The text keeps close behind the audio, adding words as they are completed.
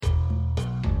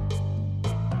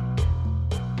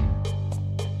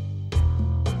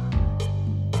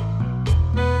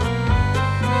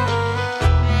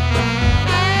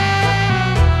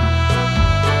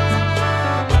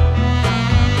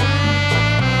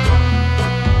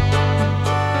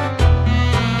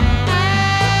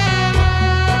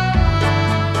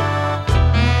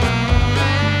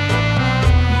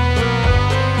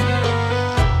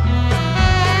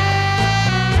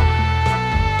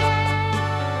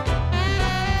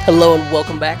Hello and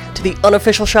welcome back to the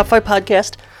unofficial Shopify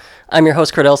podcast. I'm your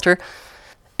host, Kurt Elster,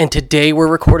 and today we're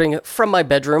recording from my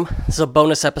bedroom. This is a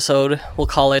bonus episode. We'll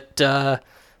call it a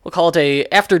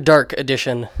After Dark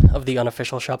edition of the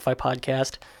unofficial Shopify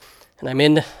podcast. And I'm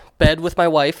in bed with my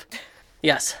wife.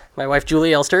 Yes, my wife,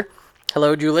 Julie Elster.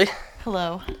 Hello, Julie.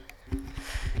 Hello.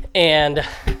 And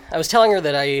I was telling her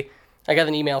that I got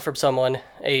an email from someone,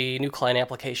 a new client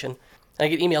application. I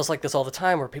get emails like this all the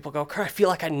time where people go, Kurt, I feel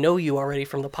like I know you already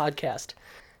from the podcast.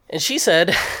 And she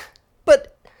said,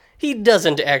 but he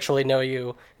doesn't actually know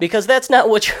you because that's not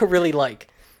what you're really like.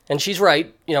 And she's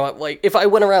right. You know, like if I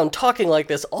went around talking like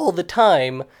this all the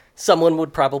time, someone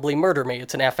would probably murder me.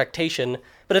 It's an affectation.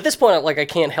 But at this point, like I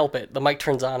can't help it. The mic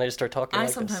turns on. I just start talking like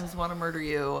this. I sometimes want to murder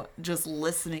you just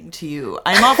listening to you.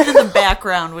 I'm often in the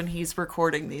background when he's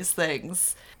recording these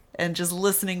things and just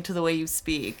listening to the way you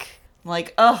speak. I'm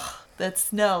like, oh,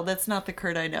 that's not the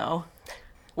Kurt I know.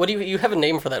 What do you have a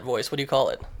name for that voice? What do you call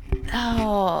it?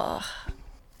 Oh,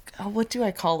 what do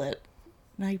I call it?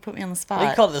 Now you put me on the spot.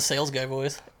 You call it the sales guy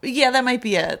voice. Yeah, that might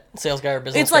be it. Sales guy or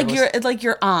business It's like guy voice. it's like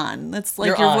you're on. That's like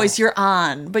You're your on. voice. You're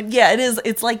on. But yeah, it is.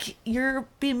 It's like you're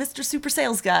being Mr. Super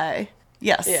Sales Guy.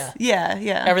 Yes.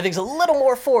 Yeah. Everything's a little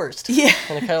more forced. Yeah.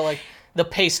 And it kind of like the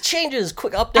pace changes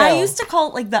quick up, down. I used to call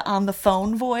it like the on the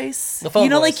phone voice. The phone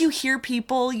voice. Like you hear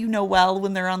people you know well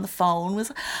when they're on the phone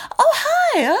with, oh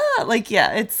hi, like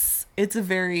yeah, it's a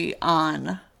very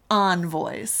on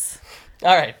voice.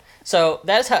 All right, so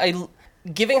that's how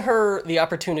giving her the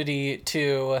opportunity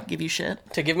to Give you shit.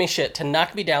 to give me shit, to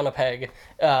knock me down a peg,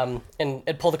 and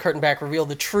pull the curtain back, reveal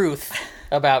the truth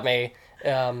about me,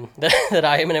 that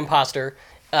I am an imposter.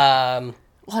 Well,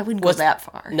 I wouldn't go that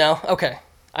far. No, okay.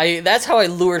 That's how I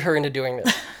lured her into doing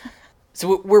this.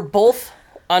 So we're both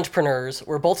entrepreneurs,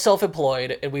 we're both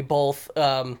self-employed, and we both,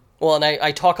 and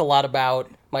I talk a lot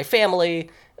about my family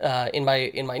in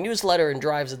my newsletter and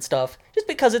drives and stuff, just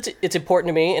because it's important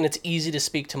to me and it's easy to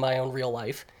speak to my own real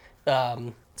life.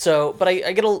 But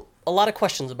I get a lot of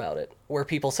questions about it, where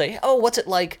people say, oh, what's it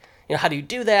like? You know, how do you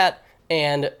do that?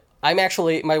 And I'm one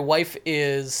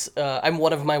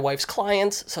of my wife's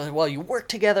clients, so, well, you work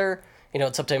together. You know,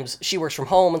 sometimes she works from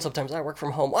home and sometimes I work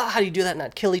from home. Well, how do you do that and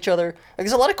not kill each other? Like,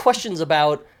 there's a lot of questions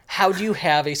about how do you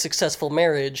have a successful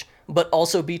marriage, but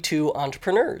also be two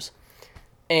entrepreneurs.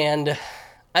 And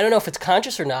I don't know if it's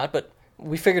conscious or not, but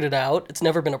we figured it out. It's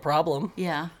never been a problem.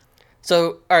 Yeah.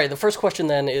 So, all right, the first question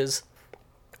then is,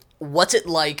 what's it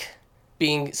like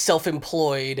being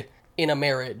self-employed in a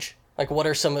marriage? Like, what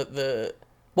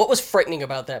was frightening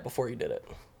about that before you did it?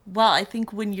 Well, I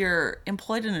think when you're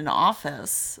employed in an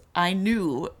office, I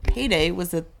knew payday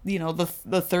was the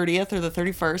 30th or the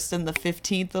 31st and the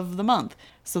 15th of the month.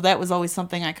 So that was always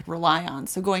something I could rely on.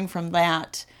 So going from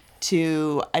that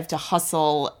to I have to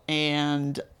hustle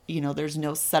and, there's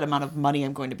no set amount of money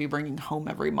I'm going to be bringing home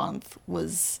every month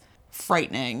was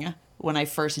frightening when I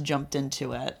first jumped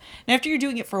into it. And after you're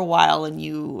doing it for a while and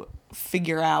you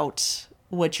figure out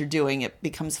what you're doing, it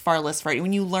becomes far less frightening.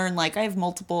 When you learn, like, I have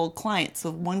multiple clients, so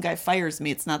if one guy fires me,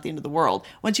 it's not the end of the world.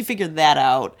 Once you figure that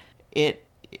out, it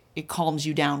calms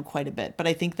you down quite a bit. But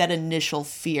I think that initial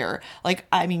fear, like,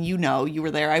 I mean, you were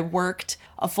there. I worked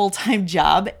a full-time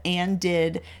job and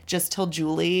did Just Tell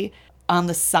Julie on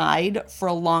the side for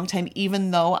a long time,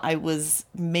 even though I was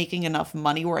making enough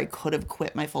money where I could have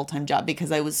quit my full-time job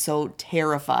because I was so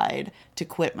terrified to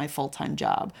quit my full-time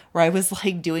job, where I was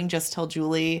like doing Just Tell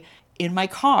Julie in my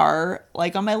car,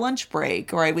 like on my lunch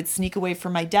break, or I would sneak away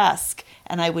from my desk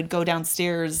and I would go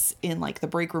downstairs in like the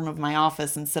break room of my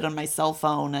office and sit on my cell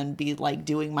phone and be like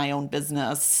doing my own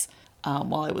business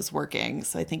while I was working.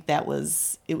 So I think it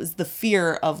was the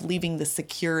fear of leaving the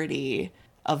security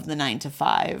of the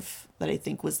 9-to-5 that I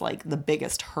think was like the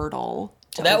biggest hurdle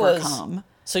to overcome.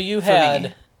 So you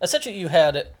had a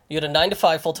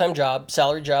 9-to-5 full-time job,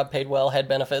 salary job, paid well, had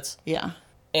benefits. Yeah.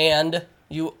 And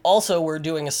you also were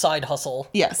doing a side hustle.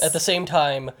 Yes. At the same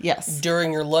time. Yes.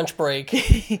 During your lunch break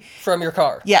from your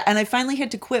car. Yeah, and I finally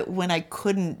had to quit when I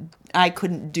couldn't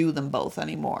do them both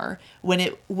anymore. When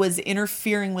it was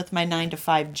interfering with my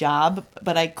 9-to-5 job,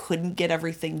 but I couldn't get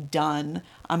everything done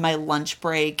on my lunch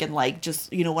break, and like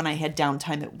just, when I had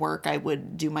downtime at work, I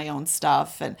would do my own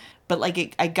stuff, but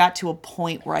like I got to a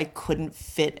point where I couldn't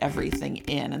fit everything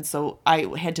in, and so I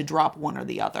had to drop one or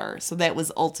the other. So that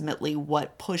was ultimately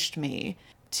what pushed me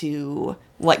to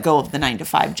let go of the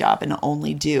 9-to-5 job and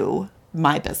only do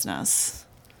my business.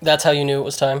 That's how you knew it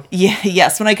was time? Yeah,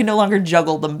 yes, when I could no longer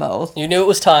juggle them both. You knew it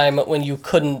was time when you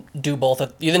couldn't do both.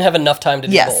 You didn't have enough time to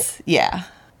do both. Yes, yeah.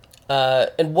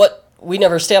 And what we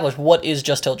never established, what is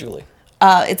Just Tell Julie?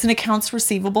 It's an accounts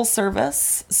receivable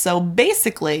service. So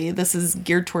basically, this is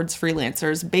geared towards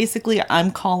freelancers. Basically,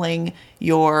 I'm calling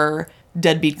your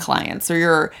deadbeat clients, or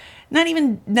your not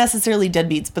even necessarily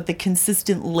deadbeats, but the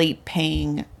consistent late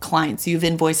paying clients. You have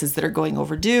invoices that are going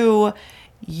overdue.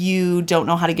 You don't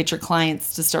know how to get your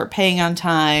clients to start paying on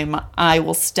time. I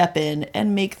will step in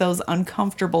and make those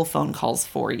uncomfortable phone calls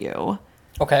for you.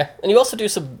 Okay. And you also do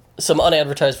some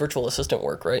unadvertised virtual assistant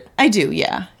work, right? I do,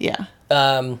 yeah.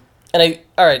 All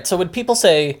right, so when people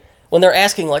say, when they're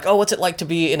asking, like, oh, what's it like to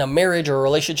be in a marriage or a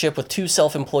relationship with two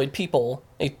self-employed people,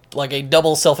 like a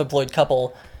double self-employed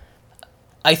couple,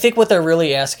 I think what they're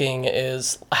really asking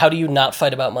is, how do you not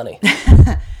fight about money?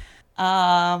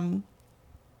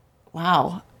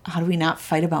 Wow. How do we not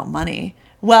fight about money?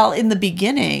 Well, in the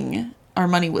beginning, our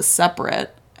money was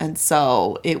separate. And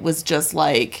so it was just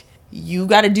like, you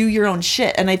got to do your own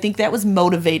shit. And I think that was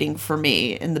motivating for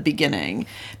me in the beginning,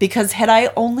 because had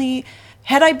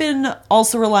I been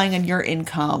also relying on your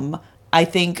income, I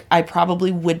think I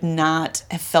probably would not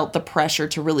have felt the pressure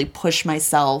to really push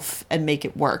myself and make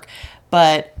it work.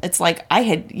 But it's like I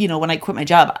had, when I quit my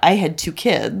job, I had 2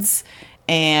 kids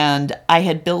and I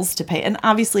had bills to pay. And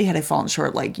obviously, had I fallen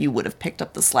short, like, you would have picked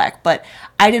up the slack. But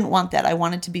I didn't want that. I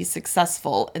wanted to be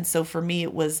successful. And so for me,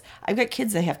 it was, I've got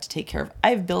kids I have to take care of. I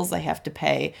have bills I have to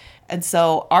pay. And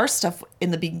so our stuff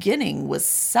in the beginning was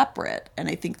separate. And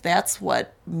I think that's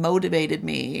what motivated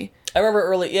me. I remember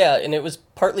early, yeah, and it was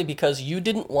partly because you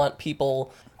didn't want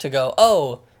people to go,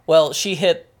 oh, well, she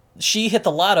hit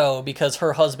the lotto because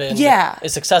her husband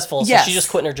is successful, so she just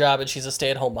quit her job and she's a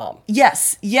stay-at-home mom.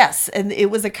 Yes. And it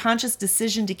was a conscious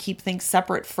decision to keep things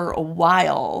separate for a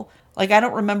while. Like, I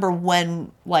don't remember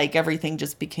when, like, everything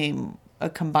just became a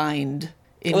combined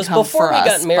income. It was before we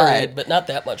got married, but not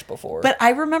that much before. But I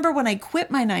remember when I quit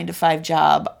my 9-to-5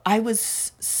 job, I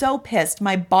was so pissed.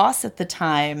 My boss at the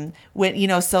time,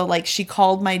 so, like, she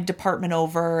called my department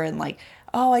over and, like,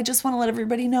 oh, I just want to let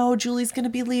everybody know Julie's going to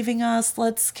be leaving us.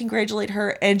 Let's congratulate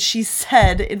her. And she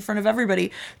said in front of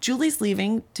everybody, Julie's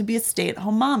leaving to be a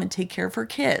stay-at-home mom and take care of her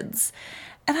kids.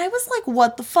 And I was like,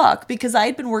 what the fuck? Because I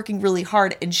had been working really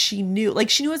hard and she knew I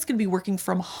was going to be working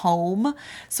from home.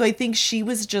 So I think she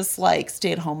was just like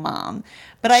stay-at-home mom.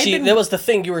 But that was the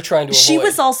thing you were trying to avoid. She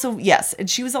was also, yes. And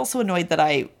she was also annoyed that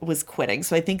I was quitting.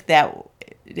 So I think that,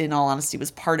 in all honesty,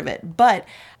 was part of it. But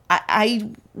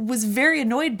I was very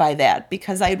annoyed by that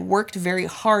because I had worked very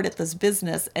hard at this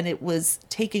business and it was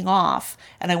taking off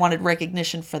and I wanted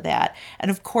recognition for that. And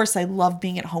of course, I love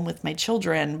being at home with my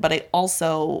children, but I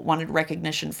also wanted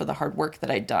recognition for the hard work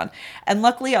that I'd done. And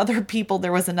luckily,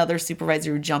 there was another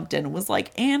supervisor who jumped in and was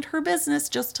like, and her business,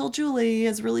 Just Till Julie,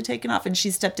 has really taken off. And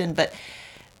she stepped in.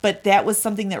 But that was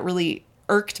something that really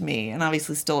irked me, and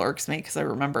obviously still irks me because I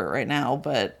remember it right now.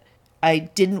 But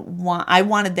I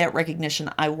wanted that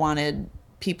recognition. I wanted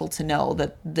people to know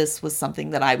that this was something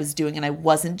that I was doing and I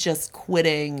wasn't just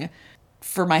quitting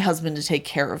for my husband to take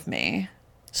care of me.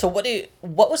 So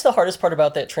what was the hardest part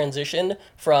about that transition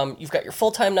from you've got your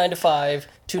full-time 9-to-5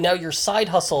 to now your side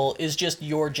hustle is just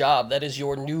your job? That is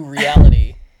your new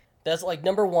reality. That's like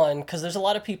number one, because there's a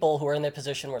lot of people who are in that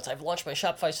position where it's I've launched my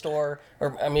Shopify store,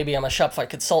 or maybe I'm a Shopify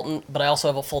consultant, but I also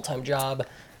have a full-time job.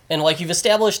 And like you've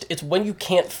established, it's when you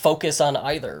can't focus on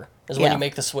either is when you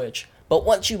make the switch. But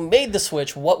once you made the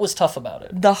switch, what was tough about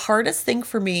it? The hardest thing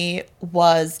for me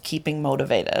was keeping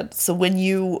motivated. So when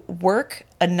you work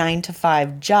a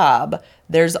 9-to-5 job,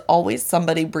 there's always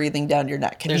somebody breathing down your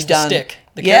neck. There's the stick.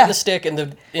 The carrot and the stick,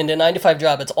 and in the 9-to-5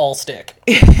 job, it's all stick.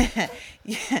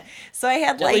 Yeah. So I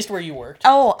had at least where you worked.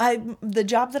 The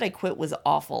job that I quit was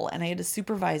awful. And I had a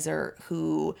supervisor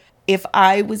who, if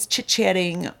I was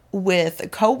chit-chatting with a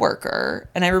coworker,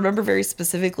 and I remember very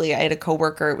specifically, I had a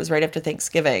coworker, it was right after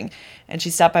Thanksgiving, and she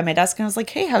stopped by my desk and I was like,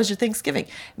 hey, how was your Thanksgiving?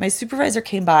 My supervisor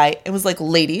came by and was like,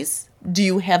 ladies, do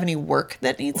you have any work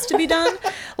that needs to be done?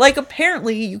 Like,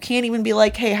 apparently you can't even be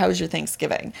like, hey, how was your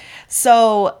Thanksgiving?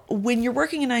 So when you're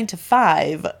working a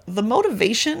 9-to-5, the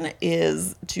motivation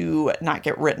is to not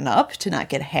get written up, to not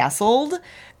get hassled,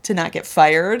 to not get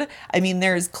fired. I mean,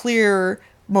 there's clear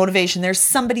motivation. There's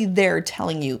somebody there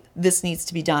telling you this needs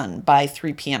to be done by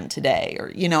 3 p.m. today.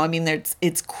 Or,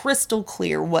 it's crystal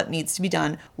clear what needs to be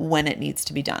done when it needs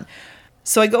to be done.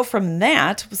 So I go from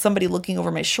that, somebody looking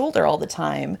over my shoulder all the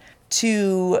time,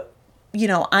 to,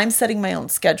 I'm setting my own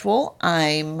schedule.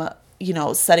 I'm,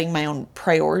 setting my own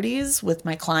priorities with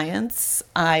my clients.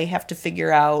 I have to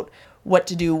figure out what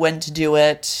to do, when to do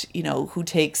it, who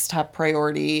takes top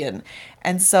priority.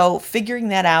 And so figuring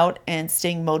that out and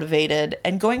staying motivated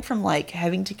and going from like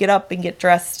having to get up and get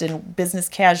dressed in business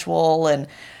casual and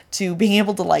to being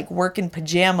able to like work in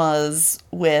pajamas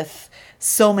with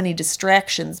so many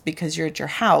distractions because you're at your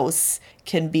house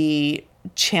can be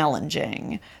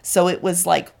challenging. So it was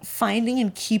like finding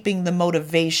and keeping the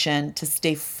motivation to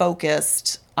stay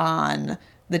focused on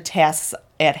the tasks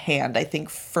at hand, I think,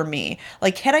 for me.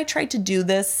 Like, had I tried to do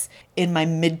this in my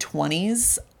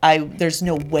mid-20s, there's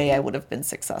no way I would have been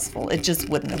successful. It just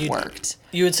wouldn't have worked.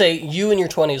 You would say you in your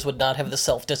 20s would not have the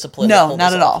self-discipline. No,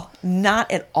 not at all. Not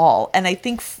at all. And I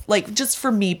think, like, just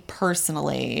for me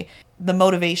personally, the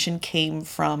motivation came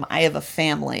from I have a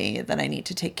family that I need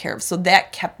to take care of. So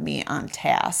that kept me on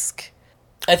task.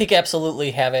 I think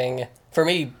absolutely for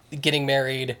me, getting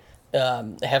married,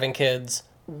 having kids,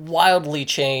 wildly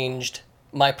changed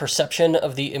my perception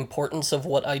of the importance of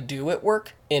what I do at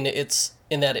work in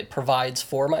that it provides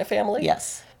for my family.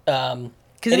 Yes. Because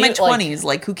in my 20s,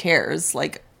 like, who cares?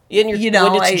 Like, when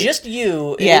it's just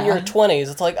you in your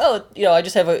 20s, it's like, oh, I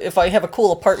just if I have a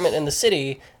cool apartment in the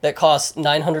city that costs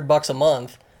 $900 a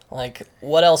month, like,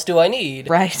 what else do I need?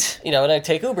 Right. And I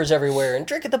take Ubers everywhere and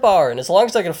drink at the bar, and as long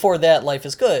as I can afford that, life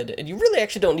is good. And you really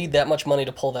actually don't need that much money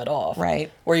to pull that off.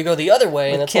 Right. Where you go the other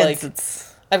way, and it's kids, like,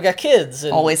 I've got kids.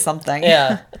 And, always something.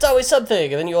 Yeah, it's always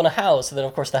something. And then you own a house, and then,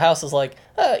 of course, the house is like,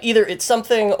 either it's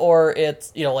something or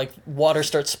it's, like, water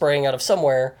starts spraying out of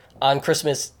somewhere on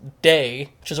Christmas Day,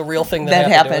 which is a real thing that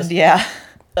happened to us.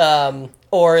 Yeah.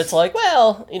 Or it's like,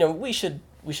 well, we should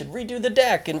redo the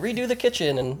deck and redo the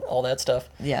kitchen and all that stuff.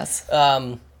 Yes.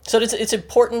 So it's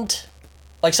important.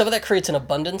 Like, some of that creates an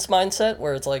abundance mindset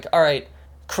where it's like, all right,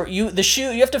 you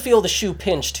have to feel the shoe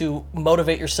pinch to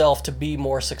motivate yourself to be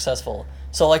more successful.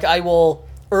 So, like,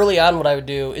 early on what I would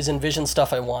do is envision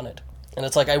stuff I wanted. And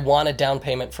it's like, I want a down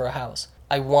payment for a house.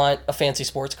 I want a fancy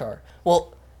sports car.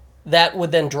 Well, that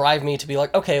would then drive me to be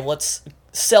like, okay, let's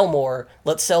sell more.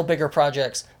 Let's sell bigger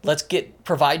projects. Let's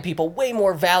provide people way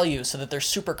more value so that they're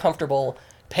super comfortable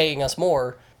paying us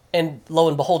more. And lo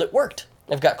and behold, it worked.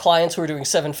 I've got clients who are doing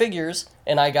 7 figures,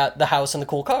 and I got the house and the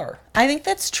cool car. I think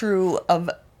that's true of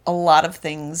a lot of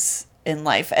things in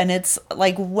life. And it's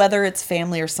like, whether it's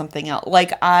family or something else.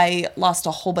 Like, I lost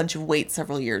a whole bunch of weight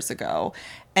several years ago.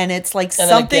 And it's like and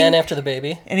something... And again after the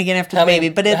baby. And again after the baby.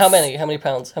 But it's... How many? How many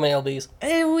pounds? How many lbs?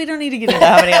 We don't need to get into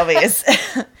how many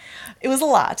lbs. It was a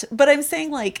lot. But I'm saying,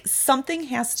 like, something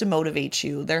has to motivate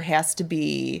you. There has to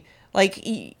be... Like,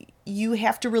 you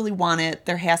have to really want it.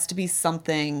 There has to be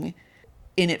something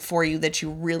in it for you that you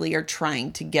really are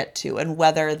trying to get to. And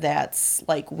whether that's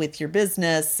like with your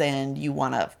business and you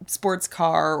want a sports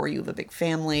car, or you have a big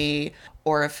family,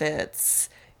 or if it's,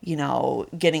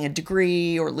 getting a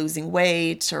degree or losing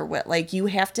weight or what, like, you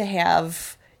have to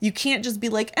have, you can't just be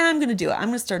like, I'm going to do it. I'm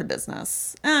going to start a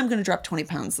business. I'm going to drop 20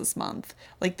 pounds this month.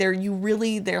 Like, there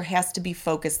has to be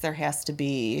focus. There needs to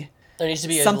be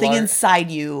something inside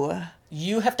you.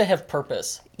 You have to have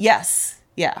purpose. Yes.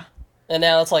 Yeah. And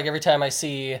now it's like every time I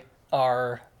see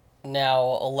our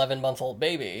now 11-month-old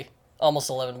baby, almost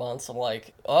 11 months, I'm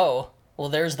like, oh, well,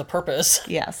 there's the purpose.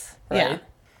 Yes. Right?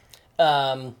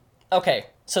 Yeah. Okay.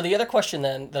 So the other question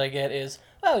then that I get is,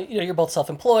 oh, you're both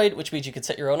self-employed, which means you could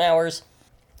set your own hours.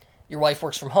 Your wife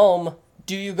works from home.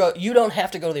 You don't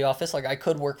have to go to the office. Like, I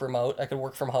could work remote. I could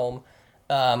work from home.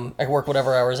 I could work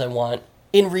whatever hours I want.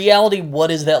 In reality, what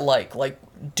is that like? Like,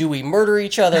 do we murder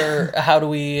each other?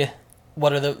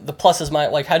 What are the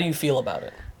pluses? How do you feel about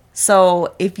it?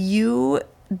 So if you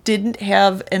didn't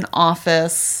have an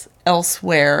office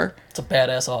elsewhere... It's a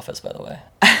badass office, by the way.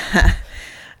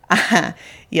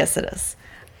 Yes, it is.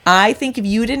 I think if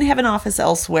you didn't have an office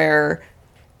elsewhere,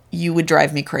 you would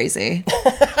drive me crazy.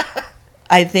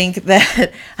 I think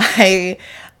that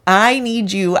I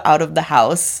need you out of the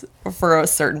house for a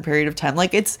certain period of time.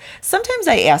 Like, sometimes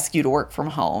I ask you to work from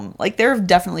home. Like, there have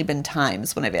definitely been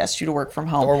times when I've asked you to work from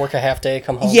home. Or work a half day,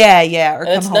 come home. Yeah. Or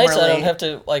and come home early. It's nice I don't have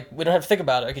to, we don't have to think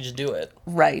about it. I can just do it.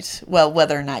 Right. Well,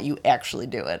 whether or not you actually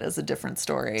do it is a different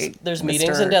story. There's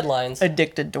meetings and deadlines.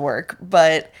 Addicted to work.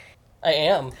 But... I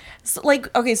am. So,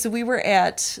 so we were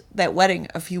at that wedding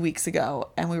a few weeks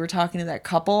ago, and we were talking to that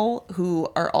couple who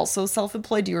are also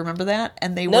self-employed. Do you remember that?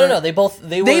 And they No. They both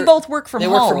work from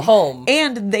home. They work from home.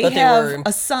 And they have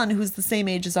a son who's the same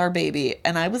age as our baby.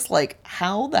 And I was like,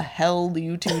 how the hell do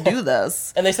you two do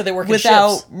this? And they said they work in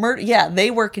shifts. Yeah, they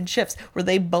work in shifts where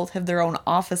they both have their own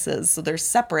offices. So they're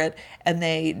separate, and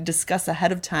they discuss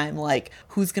ahead of time, like,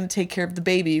 who's going to take care of the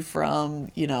baby from,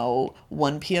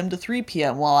 1 p.m. to 3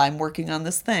 p.m. while I'm working on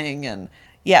this thing. And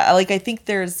yeah, like, I think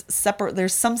there's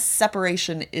some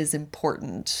separation is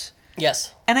important.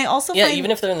 Yes. And I also find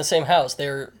even if they're in the same house,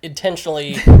 they're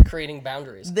intentionally creating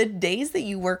boundaries. The days that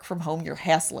you work from home, you're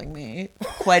hassling me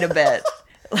quite a bit.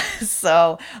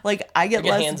 So, like, I get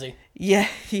less handsy. Yeah,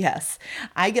 yes.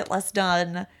 I get less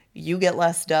done. You get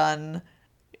less done.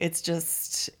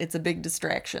 It's a big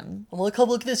distraction. I'm like, come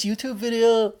look at this YouTube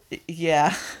video.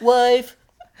 Yeah. Wife,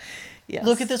 Yes.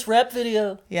 look at this rap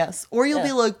video. Yes. Or you'll Yeah.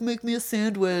 be like, make me a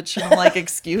sandwich. And I'm like,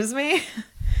 excuse me?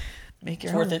 Make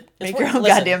your It's own, worth it. Make your own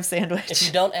Listen, goddamn sandwich. If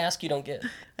you don't ask, you don't get.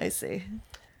 I see.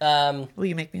 Um, Will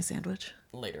you make me a sandwich?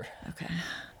 later. Okay.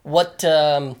 What,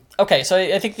 okay, so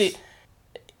I think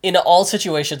in all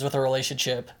situations with a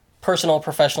relationship, personal,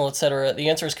 professional, etc., the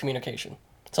answer is communication.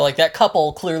 So, like, that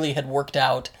couple clearly had worked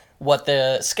out what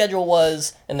the schedule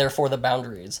was and therefore the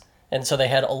boundaries. And so they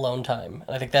had alone time.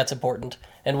 And I think that's important.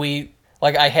 And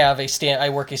I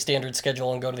work a standard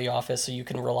schedule and go to the office, so you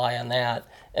can rely on that.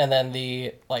 And then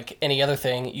any other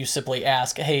thing, you simply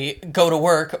ask, hey, go to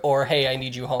work, or hey, I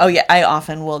need you home. Oh, yeah. I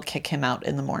often will kick him out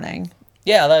in the morning.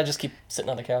 Yeah, then I just keep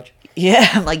sitting on the couch. Yeah.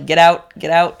 I'm like, get out.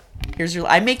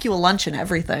 I make you a lunch and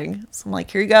everything. So I'm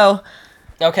like, here you go.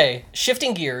 Okay,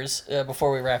 shifting gears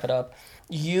before we wrap it up.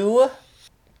 You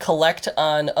collect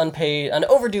on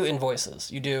overdue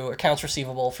invoices. You do accounts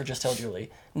receivable for Just Tell Julie.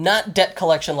 Not debt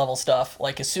collection level stuff.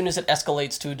 Like, as soon as it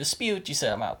escalates to a dispute, you say,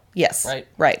 I'm out. Yes.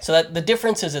 Right. So that the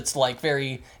difference is it's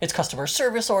customer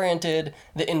service oriented.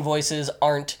 The invoices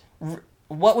aren't...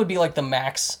 What would be like the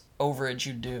max overage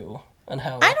you do? And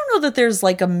how... I don't know that there's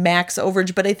like a max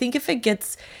overage, but I think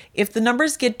if the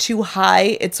numbers get too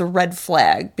high, it's a red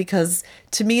flag, because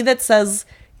to me that says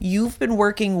you've been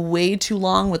working way too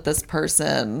long with this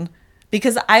person,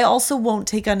 because I also won't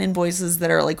take on invoices that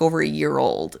are like over a year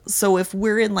old. So if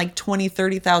we're in like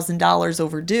 $20,000-$30,000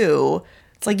 overdue,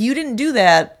 it's like you didn't do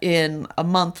that in a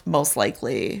month, most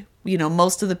likely. You know,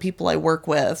 most of the people I work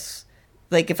with,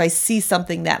 like if I see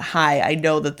something that high, I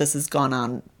know that this has gone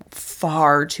on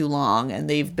far too long and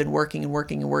they've been working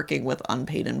with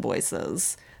unpaid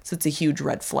invoices. So it's a huge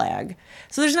red flag.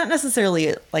 So there's not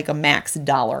necessarily like a max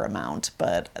dollar amount,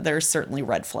 but there's certainly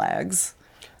red flags.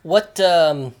 What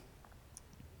is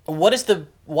the...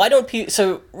 Why don't people...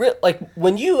 So, like,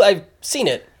 I've seen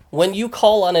it. When you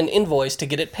call on an invoice to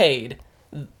get it paid,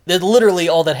 that literally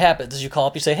all that happens is you call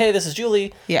up, you say, hey, this is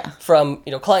Julie from,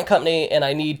 client company, and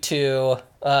I need to...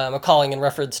 I'm calling in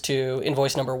reference to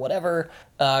invoice number whatever.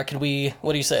 What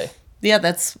do you say? Yeah,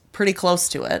 that's pretty close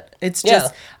to it. It's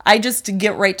just, I just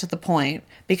get right to the point,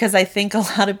 because I think a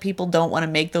lot of people don't want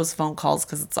to make those phone calls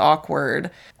because it's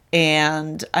awkward.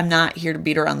 And I'm not here to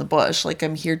beat around the bush. Like,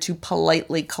 I'm here to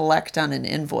politely collect on an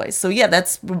invoice. So yeah,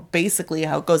 that's basically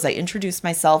how it goes. I introduce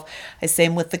myself. I say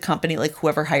I'm with the company, like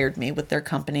whoever hired me with their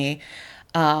company.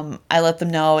 I let them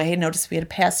know, hey, notice we had a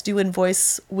past due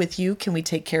invoice with you. Can we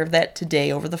take care of that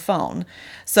today over the phone?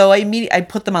 So I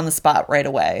put them on the spot right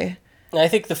away. And I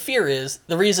think the fear is,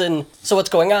 so what's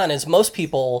going on is most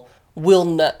people will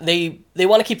not, they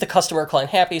want to keep the customer or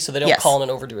client happy, so they don't call in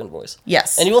an overdue invoice.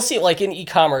 Yes. And you will see it like in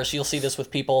e-commerce, you'll see this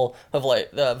with people of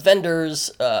like vendors,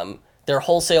 their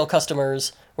wholesale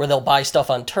customers, where they'll buy stuff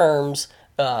on terms,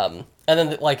 and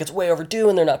then like it's way overdue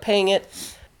and they're not paying it.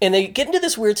 And they get into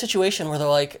this weird situation where they're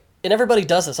like, and everybody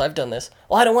does this, I've done this,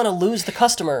 well, I don't want to lose the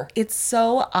customer. It's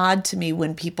so odd to me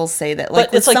when people say that.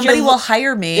 Like, it's like somebody will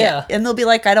hire me, and they'll be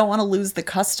like, I don't want to lose the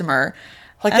customer.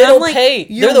 Like, they don't pay.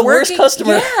 They're the worst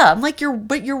customer. Yeah, I'm like,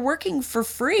 you're working for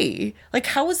free. Like,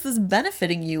 how is this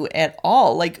benefiting you at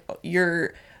all? Like,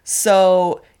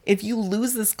 if you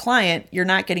lose this client, you're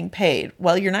not getting paid.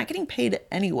 Well, you're not getting paid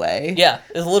anyway. Yeah,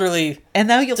 it's literally... And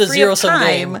now you'll free up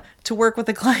time to work with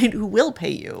a client who will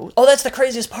pay you. Oh, that's the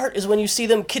craziest part, is when you see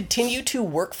them continue to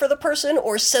work for the person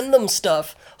or send them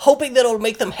stuff, hoping that it'll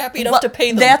make them happy enough to pay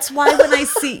them. That's why when I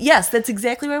see... Yes, that's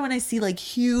exactly why when I see, like,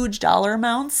 huge dollar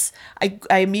amounts, I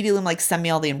immediately am like, send me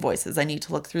all the invoices. I need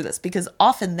to look through this. Because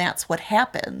often that's what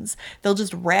happens. They'll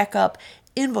just rack up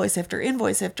invoice after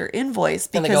invoice after invoice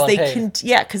because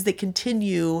they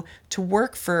continue to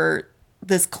work for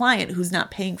this client who's not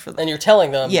paying for them. And you're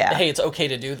telling them, hey, it's okay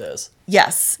to do this.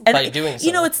 Yes. By doing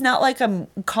so. It's not like I'm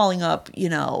calling up,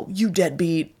 you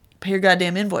deadbeat, pay your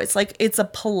goddamn invoice. Like, it's a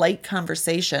polite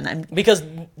conversation. Because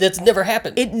that's never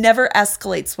happened. It never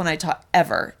escalates when I talk,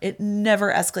 ever. It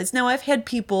never escalates. Now, I've had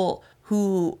people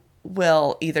who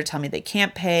will either tell me they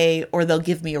can't pay, or they'll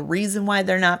give me a reason why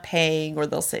they're not paying, or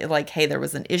they'll say like, hey, there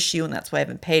was an issue and that's why I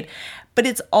haven't paid. But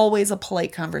it's always a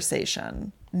polite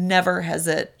conversation. Never has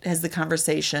the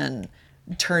conversation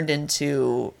turned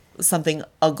into something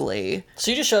ugly.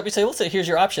 So you just show up, you say, let's say, here's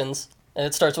your options. And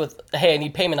it starts with, hey, I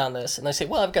need payment on this. And they say,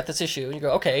 well, I've got this issue. And you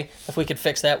go, okay, if we could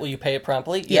fix that, will you pay it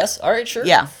promptly? Yes. All right, sure.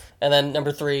 Yeah. And then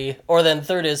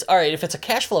third is, all right, if it's a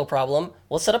cash flow problem,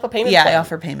 we'll set up a payment plan. I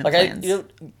offer payment plans.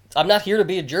 I'm not here to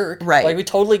be a jerk. Right. Like, we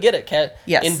totally get it.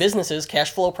 Yes. In businesses,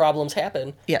 cash flow problems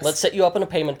happen. Yes. Let's set you up in a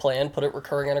payment plan, put it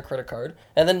recurring on a credit card,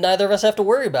 and then neither of us have to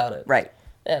worry about it. Right.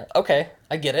 Yeah, okay.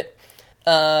 I get it.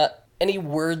 Any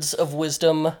words of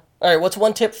wisdom? All right, what's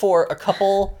one tip for a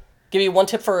couple? Give me one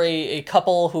tip for a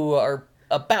couple who are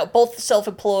about both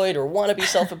self-employed or want to be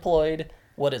self-employed.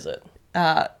 What is it?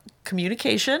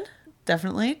 Communication,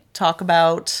 definitely. Talk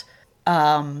about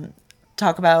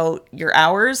your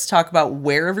hours. Talk about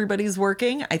where everybody's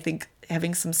working. I think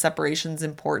having some separation is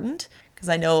important because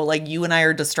I know like you and I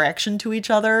are distraction to each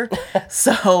other,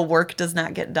 so work does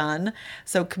not get done.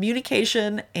 So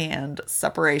communication and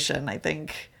separation, I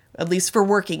think, at least for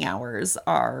working hours,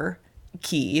 are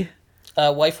key.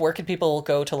 Wife, where can people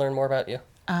go to learn more about you?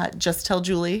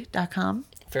 JustTellJulie.com.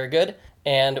 Very good.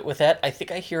 And with that, I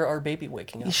think I hear our baby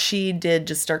waking up. She did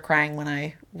just start crying when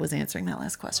I was answering that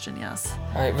last question, yes.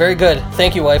 All right, very good.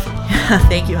 Thank you, wife.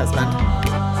 Thank you, husband.